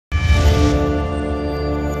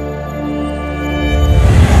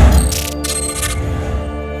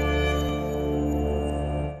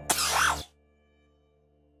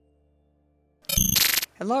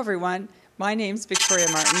Hello, everyone. My name's Victoria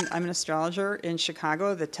Martin. I'm an astrologer in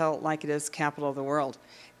Chicago, the Tell It Like It Is capital of the world.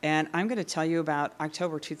 And I'm going to tell you about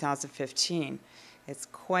October 2015. It's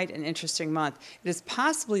quite an interesting month. It is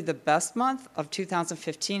possibly the best month of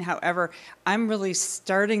 2015. However, I'm really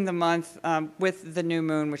starting the month with the new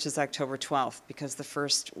moon, which is October 12th, because the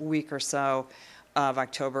first week or so of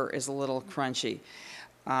October is a little crunchy.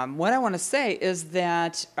 What I want to say is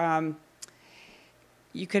that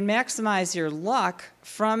you can maximize your luck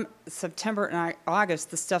from September and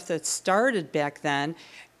August, the stuff that started back then.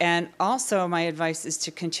 And also my advice is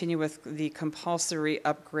to continue with the compulsory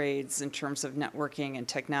upgrades in terms of networking and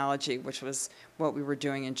technology, which was what we were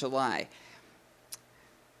doing in July.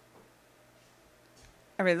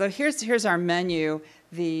 All right, here's our menu.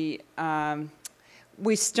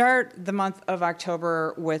 We start the month of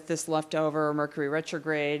October with this leftover Mercury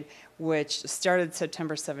retrograde, which started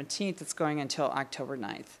September 17th. It's going until October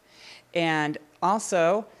 9th. And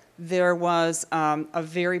also, there was a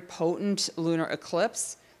very potent lunar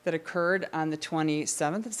eclipse that occurred on the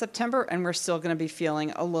 27th of September, and we're still going to be feeling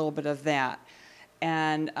a little bit of that.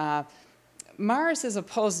 And Mars is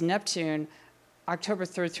opposed Neptune October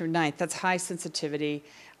 3rd through 9th. That's high sensitivity.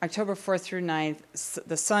 October 4th through 9th,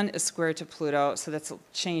 the Sun is square to Pluto, so that's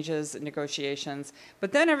changes, negotiations.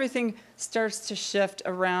 But then everything starts to shift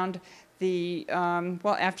around the,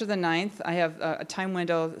 well, after the 9th, I have a time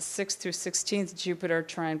window, 6th through 16th, Jupiter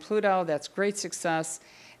trine Pluto. That's great success.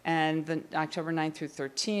 And then October 9th through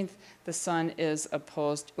 13th, the Sun is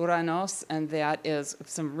opposed Uranus, and that is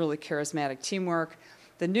some really charismatic teamwork.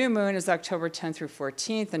 The new moon is October 10th through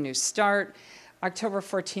 14th, a new start. October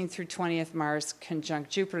 14th through 20th, Mars conjunct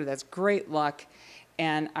Jupiter. That's great luck.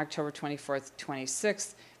 And October 24th,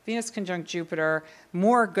 26th, Venus conjunct Jupiter,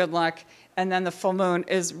 more good luck. And then the full moon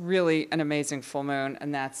is really an amazing full moon,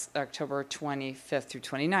 and that's October 25th through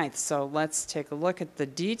 29th. So let's take a look at the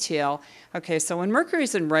detail. Okay, so when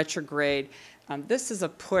Mercury's in retrograde, this is a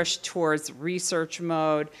push towards research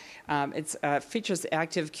mode. It features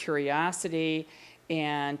active curiosity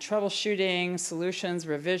and troubleshooting, solutions,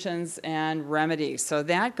 revisions, and remedies. So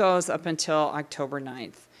that goes up until October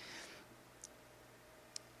 9th.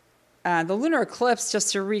 The lunar eclipse,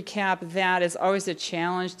 just to recap, that is always a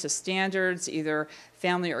challenge to standards, either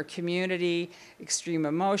family or community, extreme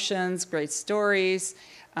emotions, great stories.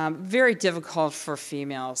 Very difficult for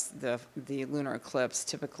females, the lunar eclipse,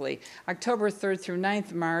 typically. October 3rd through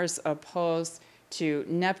 9th, Mars opposed to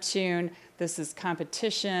Neptune. This is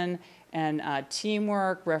competition and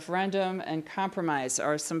teamwork, referendum, and compromise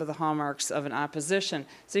are some of the hallmarks of an opposition.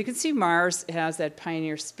 So you can see Mars has that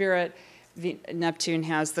pioneer spirit. Neptune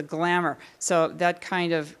has the glamour. So that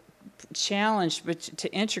kind of challenge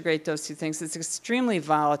to integrate those two things is extremely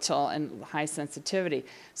volatile and high sensitivity.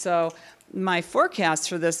 So my forecast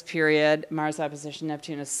for this period, Mars opposition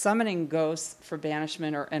Neptune, is summoning ghosts for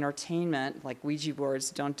banishment or entertainment, like Ouija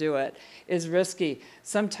boards, don't do it, is risky.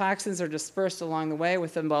 Some toxins are dispersed along the way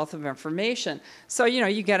with a wealth of information. So,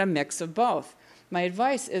 you get a mix of both. My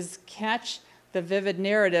advice is catch the vivid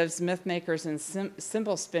narratives, myth makers, and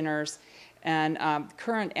symbol spinners, and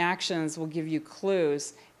current actions will give you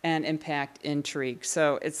clues and impact intrigue.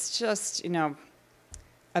 So it's just,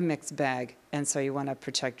 a mixed bag, and so you want to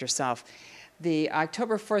protect yourself. The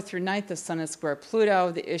October 4th through 9th, the Sun is square Pluto.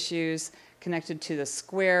 The issues connected to the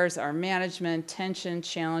squares are management, tension,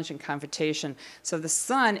 challenge, and confrontation. So the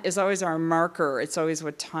Sun is always our marker. It's always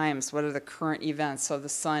what times, what are the current events. So the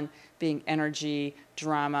Sun being energy,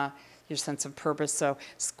 drama, your sense of purpose. So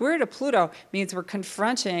square to Pluto means we're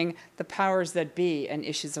confronting the powers that be and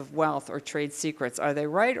issues of wealth or trade secrets. Are they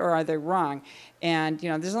right or are they wrong? And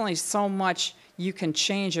there's only so much you can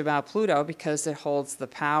change about Pluto because it holds the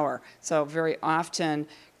power. So very often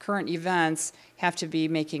current events have to be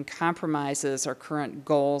making compromises, or current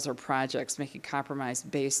goals or projects making compromise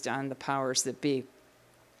based on the powers that be.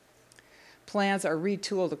 Plans are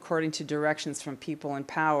retooled according to directions from people in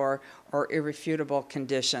power or irrefutable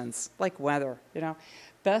conditions, like weather,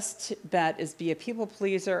 Best bet is be a people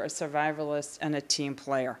pleaser, a survivalist, and a team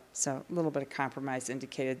player. So a little bit of compromise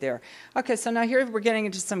indicated there. Okay, so now here we're getting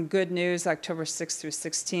into some good news, October 6th through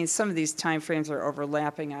 16th. Some of these time frames are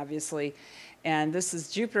overlapping, obviously. And this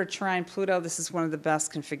is Jupiter trine Pluto. This is one of the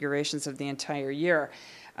best configurations of the entire year.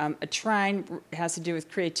 A trine has to do with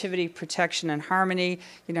creativity, protection, and harmony.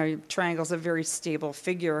 Triangle's a very stable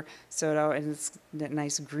figure, and it's that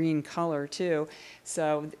nice green color, too.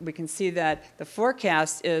 So we can see that the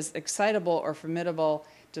forecast is excitable or formidable,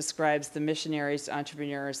 describes the missionaries,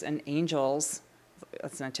 entrepreneurs, and angels.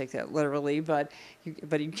 Let's not take that literally, but you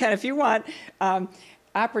can if you want.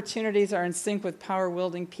 Opportunities are in sync with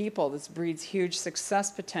power-wielding people. This breeds huge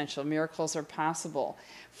success potential. Miracles are possible.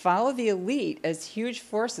 Follow the elite as huge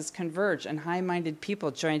forces converge and high-minded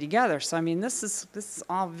people join together. So, I mean, this is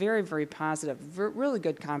all very, very positive. Really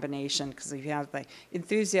good combination because you have the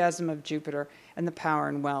enthusiasm of Jupiter and the power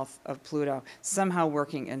and wealth of Pluto somehow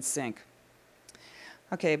working in sync.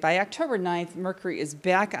 Okay, by October 9th, Mercury is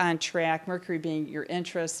back on track, Mercury being your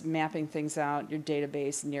interests, mapping things out, your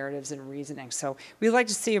database, narratives, and reasoning. So we like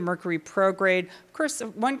to see a Mercury prograde. Of course,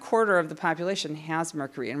 1/4 of the population has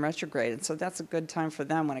Mercury in retrograde, and so that's a good time for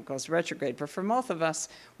them when it goes retrograde. But for most of us,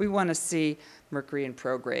 we want to see Mercury in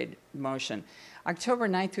prograde motion. October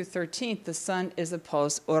 9th through 13th, the Sun is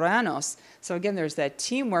opposed Uranus. So again, there's that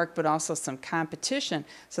teamwork, but also some competition.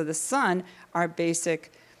 So the Sun, our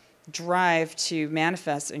basic drive to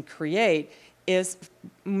manifest and create, is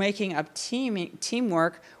making up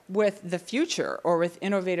teamwork with the future or with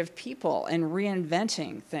innovative people and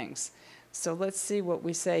reinventing things. So let's see what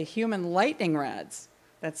we say. Human lightning rods.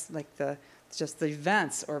 That's like just the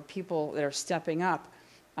events or people that are stepping up.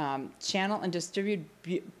 Channel and distribute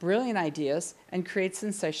brilliant ideas and create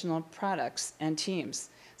sensational products and teams.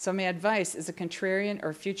 So my advice is a contrarian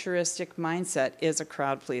or futuristic mindset is a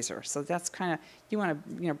crowd pleaser. So that's kind of, you want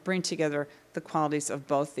to bring together the qualities of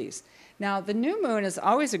both these. Now, the new moon is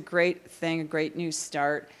always a great thing, a great new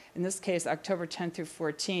start. In this case, October 10th through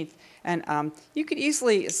 14th. And you could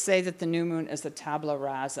easily say that the new moon is a tabula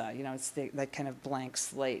rasa. It's that kind of blank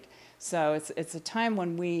slate. So it's a time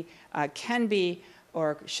when we can be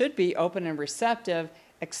or should be open and receptive,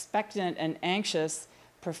 expectant and anxious,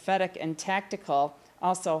 prophetic and tactical,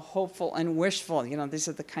 also hopeful and wishful. These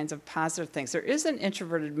are the kinds of positive things. There is an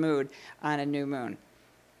introverted mood on a new moon.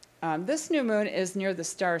 This new moon is near the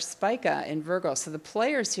star Spica in Virgo. So the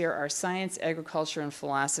players here are science, agriculture, and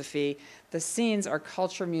philosophy. The scenes are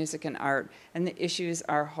culture, music, and art. And the issues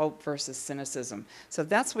are hope versus cynicism. So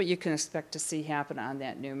that's what you can expect to see happen on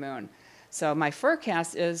that new moon. So my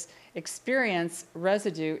forecast is experience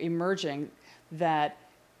residue emerging that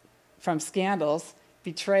from scandals,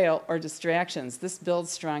 betrayal, or distractions. This builds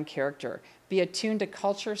strong character. Be attuned to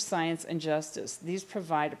culture, science, and justice. These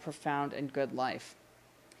provide a profound and good life.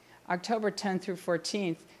 October 10th through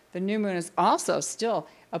 14th, the new moon is also still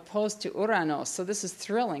opposed to Uranus, so this is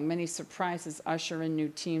thrilling. Many surprises usher in new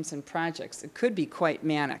teams and projects. It could be quite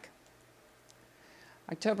manic.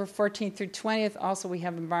 October 14th through 20th, also we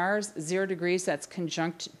have Mars, 0 degrees, that's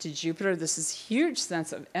conjunct to Jupiter. This is huge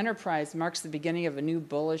sense of enterprise, marks the beginning of a new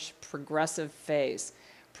bullish, progressive phase.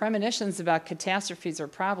 Premonitions about catastrophes or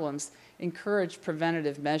problems encourage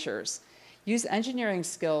preventative measures. Use engineering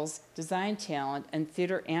skills, design talent, and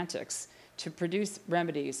theater antics to produce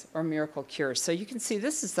remedies or miracle cures. So you can see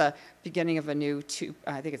this is the beginning of a new,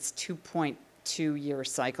 I think it's 2.2-year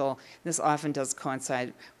cycle. This often does coincide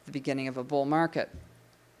with the beginning of a bull market.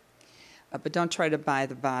 But don't try to buy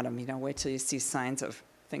the bottom. Wait till you see signs of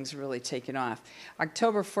things really taking off.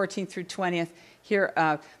 October 14th through 20th. Here,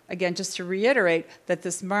 again, just to reiterate that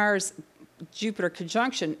this Mars-Jupiter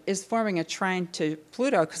conjunction is forming a trine to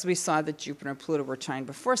Pluto because we saw that Jupiter and Pluto were trine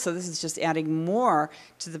before. So this is just adding more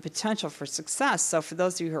to the potential for success. So for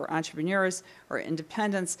those of you who are entrepreneurs or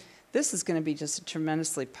independents, this is going to be just a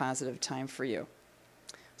tremendously positive time for you.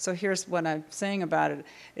 So here's what I'm saying about it,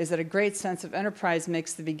 is that a great sense of enterprise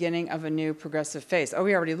makes the beginning of a new progressive phase. Oh,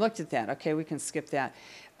 we already looked at that. Okay, we can skip that.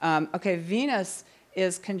 Okay, Venus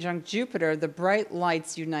is conjunct Jupiter. The bright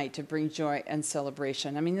lights unite to bring joy and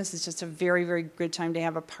celebration. I mean, this is just a very, very good time to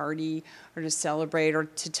have a party or to celebrate or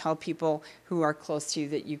to tell people who are close to you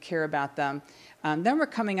that you care about them. Then we're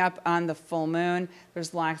coming up on the full moon.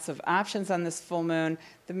 There's lots of options on this full moon.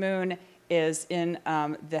 The moon is in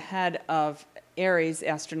the head of Aries,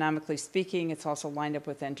 astronomically speaking. It's also lined up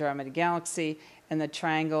with Andromeda Galaxy, and the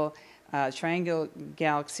triangle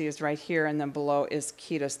galaxy is right here, and then below is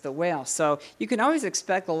Cetus the whale. So you can always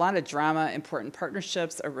expect a lot of drama, important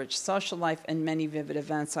partnerships, a rich social life, and many vivid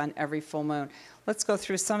events on every full moon. Let's go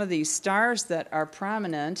through some of these stars that are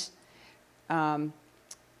prominent.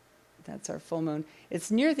 That's our full moon. It's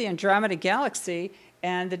near the Andromeda Galaxy,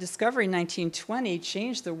 and the discovery in 1920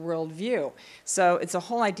 changed the worldview. So it's a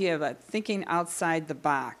whole idea about thinking outside the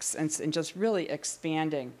box and just really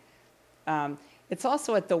expanding. It's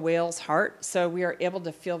also at the whale's heart, so we are able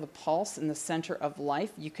to feel the pulse in the center of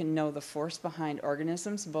life. You can know the force behind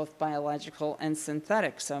organisms, both biological and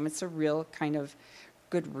synthetic. So it's a real kind of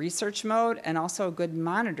good research mode and also good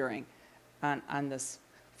monitoring on this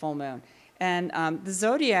full moon. And the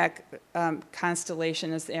zodiac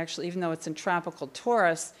constellation is actually, even though it's in tropical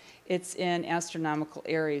Taurus, it's in astronomical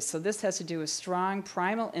Aries. So this has to do with strong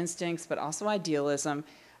primal instincts, but also idealism,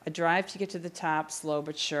 a drive to get to the top, slow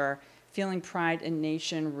but sure, feeling pride in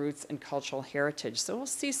nation, roots, and cultural heritage. So we'll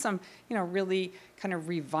see some, really kind of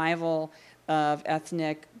revival of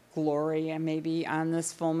ethnic glory and maybe on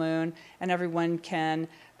this full moon, and everyone can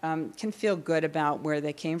feel good about where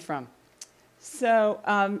they came from.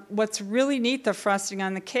 So what's really neat, the frosting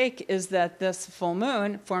on the cake, is that this full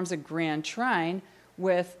moon forms a grand trine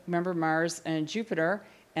with, remember, Mars and Jupiter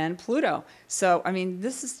and Pluto. So, I mean,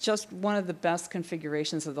 this is just one of the best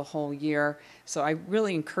configurations of the whole year. So I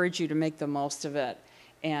really encourage you to make the most of it.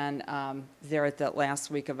 And there at that last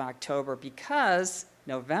week of October, because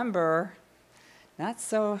November, not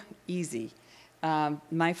so easy.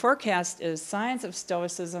 My forecast is signs of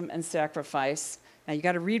stoicism and sacrifice. Now, you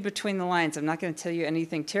got to read between the lines. I'm not going to tell you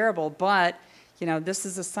anything terrible, but, this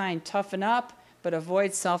is a sign. Toughen up, but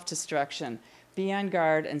avoid self-destruction. Be on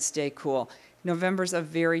guard and stay cool. November's a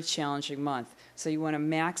very challenging month, so you want to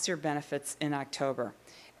max your benefits in October.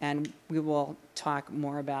 And we will talk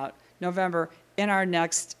more about November in our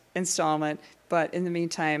next installment. But in the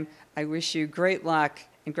meantime, I wish you great luck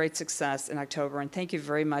and great success in October. And thank you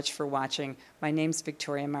very much for watching. My name's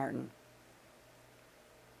Victoria Martin.